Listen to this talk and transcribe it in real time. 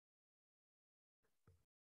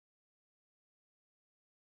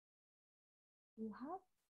Do you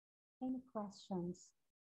have any questions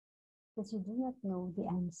that you do not know the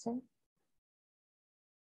answer?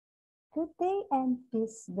 Good day and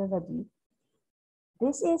peace be with you.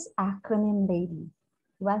 This is AcronymLady.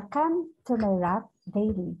 Welcome to my Rap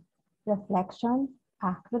Daily Reflection,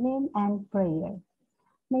 Acronym, and Prayer.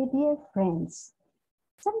 My dear friends,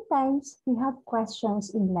 sometimes we have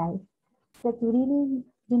questions in life that we really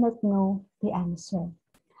do not know the answer.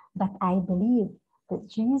 But I believe that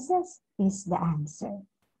Jesus is the answer.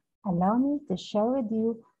 Allow me to share with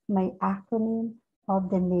you my acronym of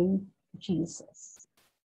the name Jesus.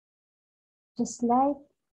 Just like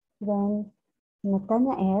when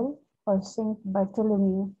Nathanael or Saint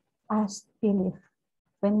Bartholomew asked Philip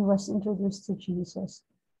when he was introduced to Jesus,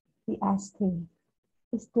 he asked him,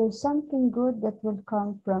 "Is there something good that will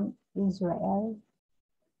come from Israel?"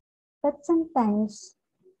 But sometimes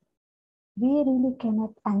we really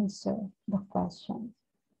cannot answer the question.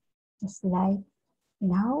 Just like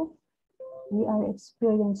now, we are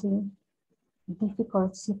experiencing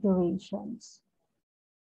difficult situations.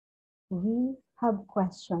 We have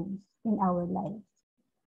questions in our lives,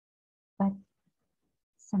 but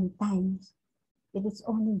sometimes it is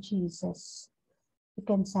only Jesus who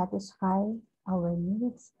can satisfy our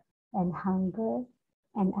needs and hunger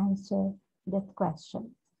and answer that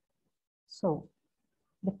question. So,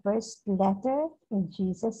 the first letter in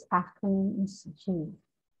Jesus' acronym is J.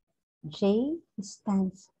 J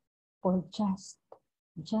stands for just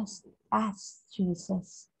ask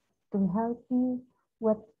Jesus to help you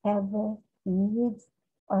whatever needs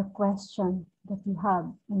or question that you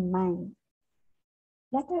have in mind.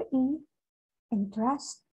 Letter E,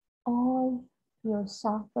 entrust all your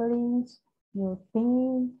sufferings, your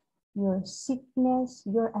pain, your sickness,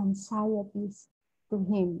 your anxieties to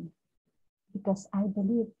Him, because I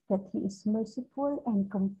believe that He is merciful and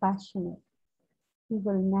compassionate. He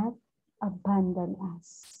will not abandon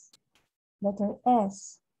us. Letter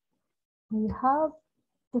S, we have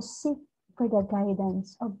to seek for the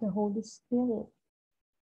guidance of the Holy Spirit.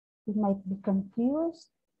 We might be confused,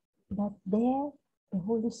 but there the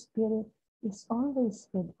Holy Spirit is always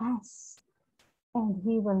with us, and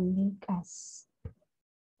He will make us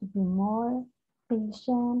to be more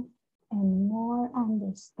patient and more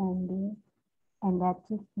understanding. And that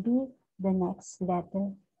will be the next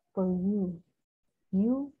letter for you.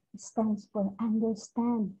 U stands for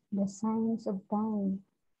understand the signs of time.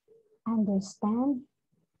 Understand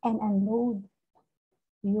and unload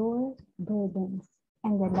your burdens.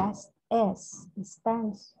 And the last S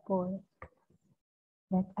stands for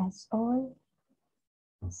let us all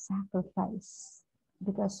sacrifice.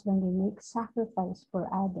 Because when we make sacrifice for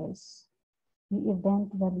others, we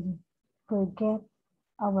eventually forget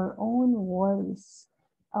our own worries,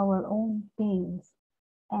 our own pains,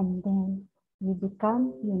 and then we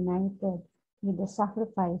become united with the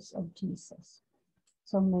sacrifice of Jesus.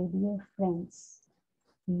 So my dear friends,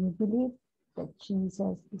 do you believe that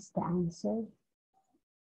Jesus is the answer?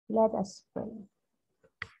 Let us pray.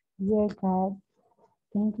 Dear God,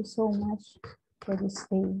 thank you so much for this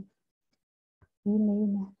day. We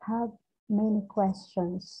may have many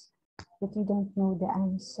questions that we don't know the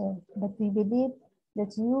answer, but we believe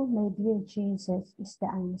that you, my dear Jesus, is the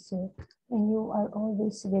answer, and you are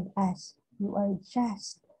always with us. You are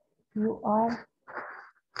just. You are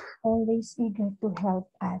always eager to help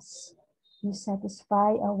us. You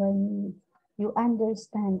satisfy our need. You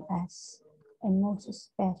understand us, and most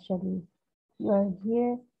especially, you are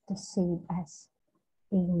here to save us.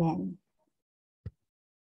 Amen.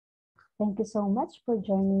 Thank you so much for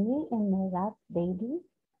joining me in my Rap Daily.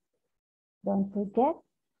 Don't forget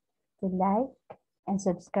to like and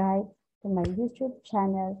subscribe to my YouTube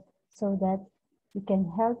channel so that you can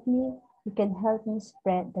help me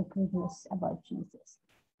spread the goodness about Jesus.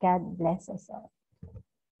 God bless us all.